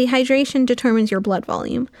basically hydration determines your blood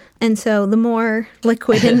volume. And so the more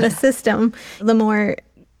liquid in the system, the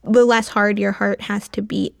less hard your heart has to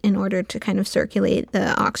beat in order to kind of circulate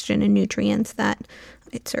the oxygen and nutrients that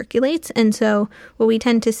it circulates. And so what we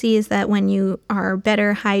tend to see is that when you are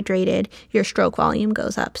better hydrated, your stroke volume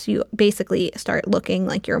goes up. So you basically start looking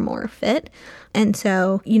like you're more fit. And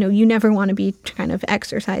so, you know, you never want to be kind of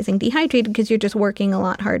exercising dehydrated because you're just working a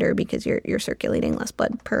lot harder because you're circulating less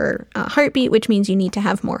blood per heartbeat, which means you need to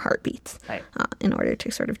have more heartbeats in order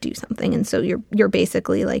to sort of do something. And so you're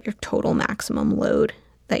basically like your total maximum load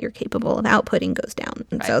that you're capable of outputting goes down.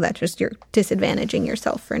 And so that's just you're disadvantaging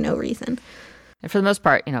yourself for no reason. And for the most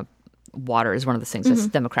part, you know, water is one of the things that's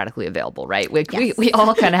democratically available, right? We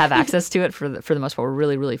all kind of have access to it for the most part. We're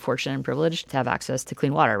really, really fortunate and privileged to have access to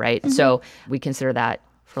clean water, right? So we consider that,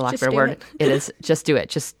 for lack of a better word, it is just do it.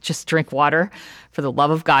 Just drink water. For the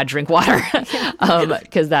love of God, drink water.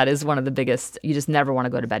 Because that is one of the biggest, you just never want to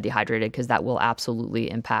go to bed dehydrated because that will absolutely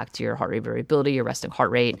impact your heart rate variability, your resting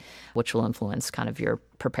heart rate, which will influence kind of your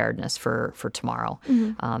preparedness for tomorrow.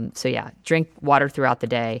 So yeah, drink water throughout the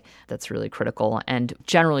day. That's really critical. And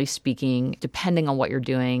generally speaking, depending on what you're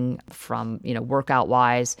doing from, you know, workout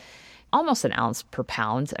wise, almost an ounce per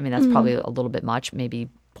pound. I mean, that's probably a little bit much, maybe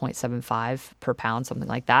 0.75 per pound, something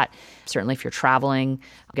like that. Certainly if you're traveling,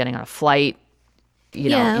 getting on a flight, you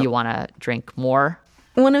know, you want to drink more.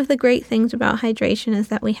 One of the great things about hydration is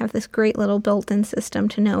that we have this great little built-in system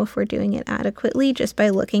to know if we're doing it adequately just by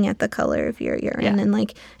looking at the color of your urine. Yeah. And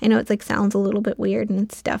like, I know it's like sounds a little bit weird and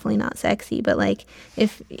it's definitely not sexy, but like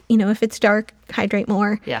if it's dark, hydrate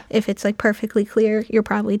more. Yeah. If it's like perfectly clear, you're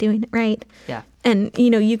probably doing it right. Yeah. And,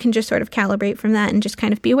 you can just sort of calibrate from that and just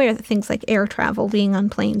kind of be aware that things like air travel, being on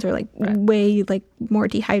planes are like way like more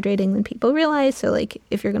dehydrating than people realize. So like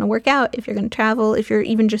if you're going to work out, if you're going to travel, if you're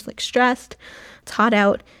even just like stressed, it's hot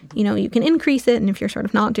out, you can increase it. And if you're sort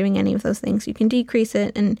of not doing any of those things, you can decrease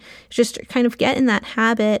it and just kind of get in that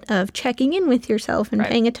habit of checking in with yourself and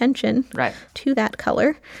paying attention to that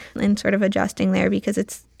color and sort of adjusting there, because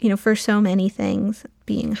it's, for so many things,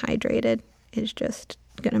 being hydrated is just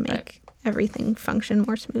going to make everything function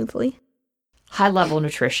more smoothly. High level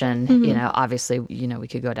nutrition, obviously, we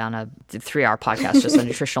could go down a 3-hour podcast just on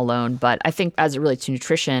nutrition alone. But I think as it relates to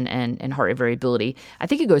nutrition and heart rate variability, I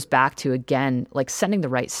think it goes back to, again, like sending the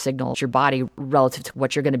right signal to your body relative to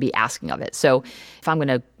what you're going to be asking of it. So if I'm going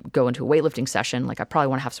to go into a weightlifting session, like I probably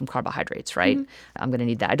want to have some carbohydrates, right? I'm going to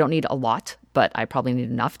need that. I don't need a lot, but I probably need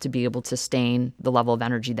enough to be able to sustain the level of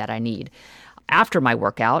energy that I need. After my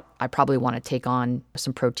workout, I probably want to take on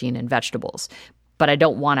some protein and vegetables. But I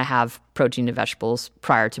don't want to have protein and vegetables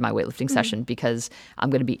prior to my weightlifting session, because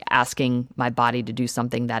I'm going to be asking my body to do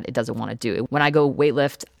something that it doesn't want to do. When I go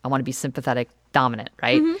weightlift, I want to be sympathetic dominant,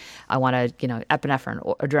 right? I want to, epinephrine,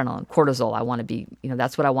 adrenaline, cortisol. I want to be,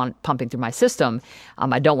 that's what I want pumping through my system.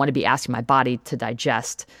 I don't want to be asking my body to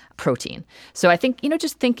digest protein. So I think,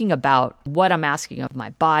 just thinking about what I'm asking of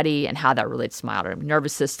my body and how that relates to my autonomic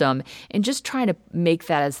nervous system and just trying to make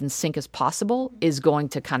that as in sync as possible is going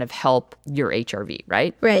to kind of help your HRV,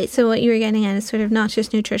 right? Right. So what you were getting at is sort of not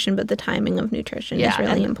just nutrition, but the timing of nutrition is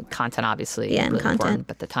really important. Content, obviously, and really content. important,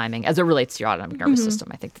 but the timing, as it relates to your autonomic nervous system,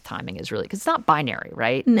 I think the timing is really, because it's not binary,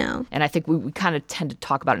 right? No. And I think we kind of tend to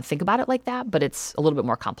talk about it and think about it like that, but it's a little bit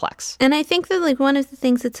more complex. And I think that like one of the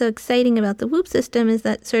things that's so exciting about the Whoop system is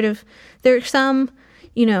that sort of there are some,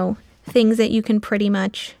 things that you can pretty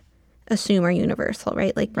much assume are universal,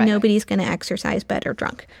 right? Like nobody's going to exercise better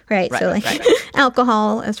drunk, right? So like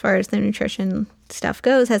alcohol, as far as the nutrition stuff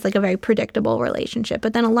goes, has like a very predictable relationship.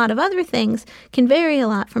 But then a lot of other things can vary a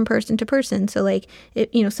lot from person to person. So like,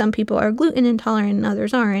 some people are gluten intolerant and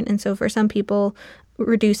others aren't. And so for some people,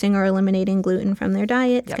 reducing or eliminating gluten from their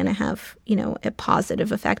diet is going to have, a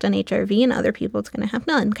positive effect on HRV, and other people it's going to have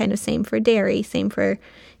none. Kind of same for dairy, same for,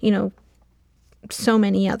 so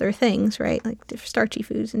many other things, right? Like starchy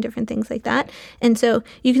foods and different things like that. And so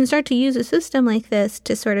you can start to use a system like this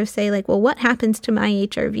to sort of say like, well, what happens to my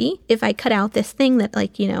HRV if I cut out this thing that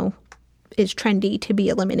like, is trendy to be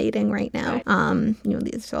eliminating right now.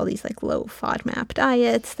 There's all these like low FODMAP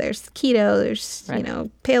diets, there's keto, there's,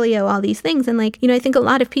 paleo, all these things. And like, I think a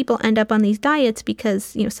lot of people end up on these diets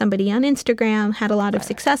because, somebody on Instagram had a lot of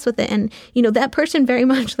success with it. And, that person very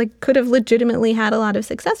much like could have legitimately had a lot of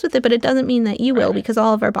success with it, but it doesn't mean that you will, because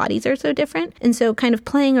all of our bodies are so different. And so kind of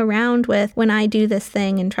playing around with, when I do this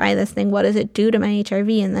thing and try this thing, what does it do to my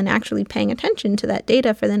HRV? And then actually paying attention to that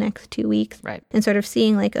data for the next 2 weeks and sort of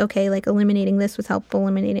seeing like, okay, like eliminating this was helpful,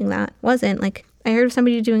 eliminating that wasn't. Like I heard of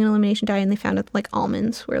somebody doing an elimination diet and they found out like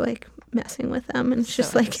almonds were like messing with them, and it's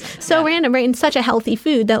just like so random, right? And such a healthy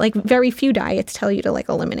food that like very few diets tell you to like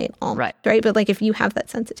eliminate almonds, right? But like if you have that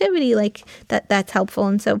sensitivity, like that's helpful.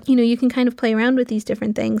 And so you can kind of play around with these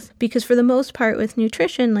different things, because for the most part with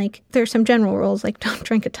nutrition, like there's some general rules, like don't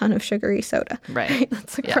drink a ton of sugary soda, right?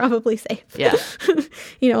 That's like probably safe.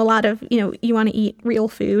 A lot of you want to eat real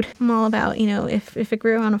food. I'm all about if it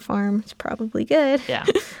grew on a farm, it's probably good.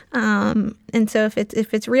 And so if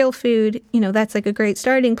it's real food, that's like a great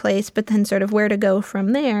starting place. But then sort of where to go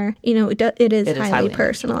from there, it is highly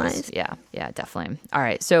personalized. Yeah, definitely. All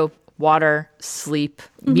right. So water, sleep,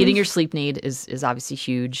 meeting your sleep need is obviously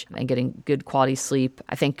huge, and getting good quality sleep.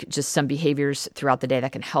 I think just some behaviors throughout the day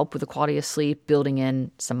that can help with the quality of sleep, building in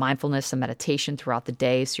some mindfulness, some meditation throughout the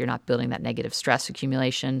day so you're not building that negative stress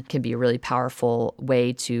accumulation, can be a really powerful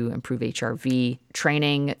way to improve HRV.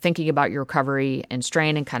 Training, thinking about your recovery and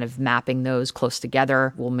strain and kind of mapping those close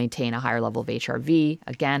together will maintain a higher level of HRV.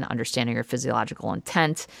 Again, understanding your physiological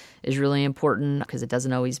intent is really important, because it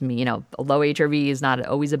doesn't always mean, a low HRV is not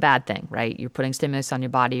always a bad thing, right? You're putting stimulus on your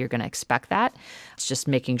body, you're going to expect that. It's just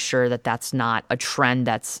making sure that that's not a trend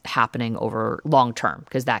that's happening over long term,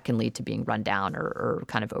 because that can lead to being run down or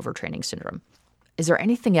kind of overtraining syndrome. Is there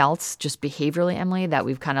anything else, just behaviorally, Emily, that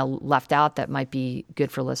we've kind of left out that might be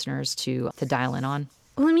good for listeners to dial in on?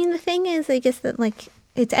 Well, I mean, the thing is, I guess that like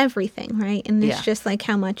it's everything, right? And it's just like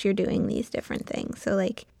how much you're doing these different things. So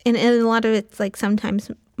like, and a lot of it's like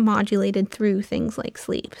sometimes modulated through things like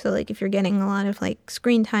sleep. So like if you're getting a lot of like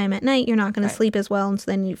screen time at night, you're not going to sleep as well. And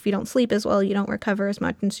so then if you don't sleep as well, you don't recover as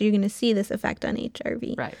much. And so you're going to see this effect on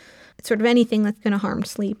HRV. Right. Sort of anything that's going to harm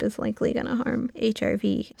sleep is likely going to harm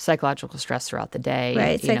HRV. Psychological stress throughout the day.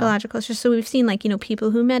 Right, psychological stress. So we've seen like, people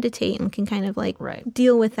who meditate and can kind of like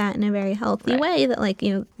deal with that in a very healthy way that like,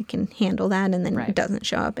 they can handle that and then it doesn't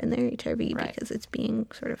show up in their HRV because it's being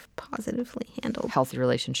sort of positively handled. Healthy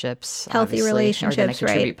relationships. Are going to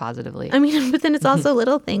contribute positively. I mean, but then it's also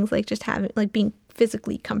little things like just having, like being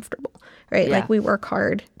physically comfortable, right? Yeah. Like we work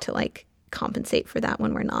hard to like compensate for that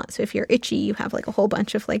when we're not. So if you're itchy, you have like a whole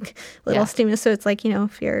bunch of like little stimulus. So it's like,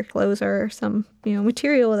 if your clothes are some,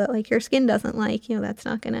 material that like your skin doesn't like, that's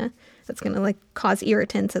gonna like cause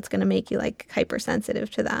irritants. It's gonna make you like hypersensitive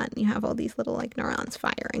to that. And you have all these little like neurons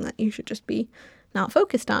firing that you should just be not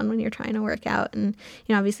focused on when you're trying to work out. And,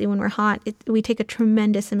 obviously when we're hot, we take a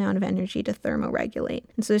tremendous amount of energy to thermoregulate.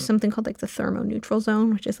 And so there's something called like the thermoneutral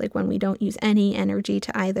zone, which is like when we don't use any energy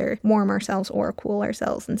to either warm ourselves or cool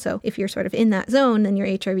ourselves. And so if you're sort of in that zone, then your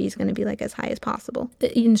HRV is going to be like as high as possible.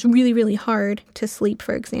 It's really, really hard to sleep,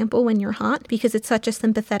 for example, when you're hot, because it's such a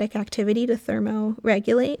sympathetic activity to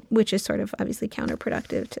thermoregulate, which is sort of obviously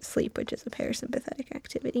counterproductive to sleep, which is a parasympathetic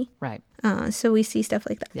activity. Right. So we see stuff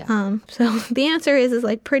like that. Yeah. So the answer is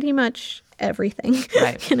like pretty much everything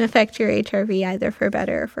can affect your HRV either for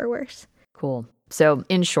better or for worse. Cool. So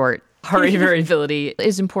in short, heart rate variability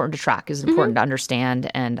is important to track, is important to understand.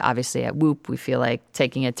 And obviously at Whoop, we feel like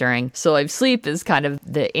taking it during slow wave sleep is kind of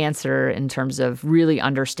the answer in terms of really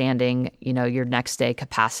understanding, your next day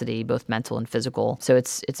capacity, both mental and physical. So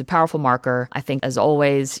it's a powerful marker. I think as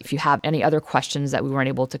always, if you have any other questions that we weren't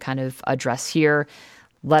able to kind of address here,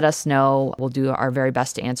 let us know. We'll do our very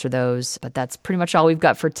best to answer those. But that's pretty much all we've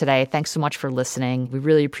got for today. Thanks so much for listening. We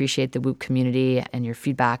really appreciate the Whoop community, and your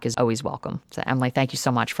feedback is always welcome. So Emily, thank you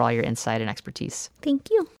so much for all your insight and expertise.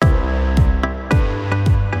 Thank you.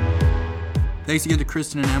 Thanks again to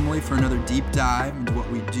Kristen and Emily for another deep dive into what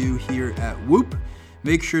we do here at Whoop.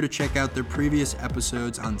 Make sure to check out their previous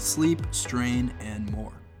episodes on sleep, strain, and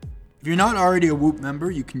more. If you're not already a Whoop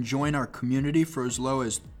member, you can join our community for as low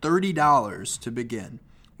as $30 to begin.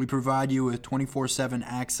 We provide you with 24/7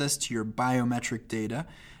 access to your biometric data,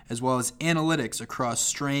 as well as analytics across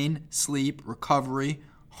strain, sleep, recovery,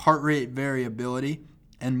 heart rate variability,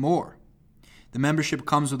 and more. The membership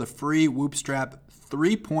comes with a free Whoop Strap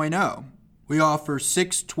 3.0. We offer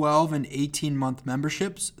 6, 12, and 18-month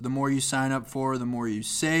memberships. The more you sign up for, the more you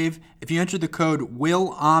save. If you enter the code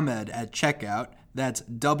WILLAHMED at checkout, that's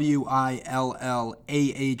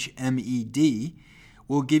WILLAHMED,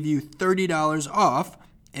 we'll give you $30 off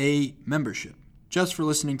a membership just for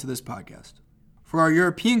listening to this podcast. For our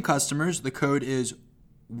European customers, the code is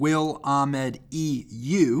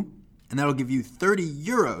WILLAHMEDEU, and that'll give you 30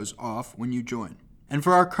 euros off when you join. And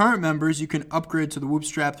for our current members, you can upgrade to the Whoop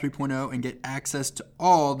Strap 3.0 and get access to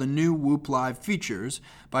all the new Whoop Live features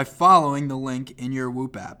by following the link in your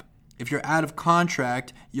Whoop app. If you're out of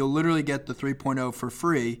contract, you'll literally get the 3.0 for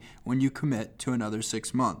free when you commit to another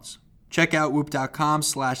 6 months. Check out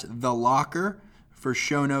whoop.com/thelocker for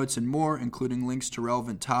show notes and more, including links to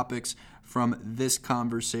relevant topics from this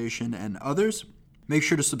conversation and others. Make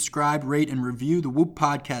sure to subscribe, rate, and review the Whoop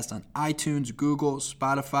podcast on iTunes, Google,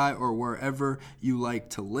 Spotify, or wherever you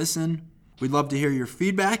like to listen. We'd love to hear your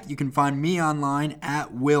feedback. You can find me online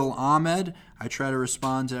at Will Ahmed. I try to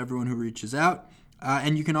respond to everyone who reaches out.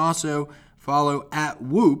 And you can also follow at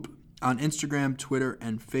Whoop on Instagram, Twitter,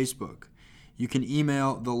 and Facebook. You can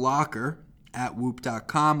email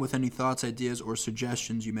thelocker@whoop.com with any thoughts, ideas, or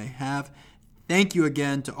suggestions you may have. Thank you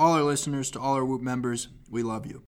again to all our listeners, to all our Whoop members. We love you.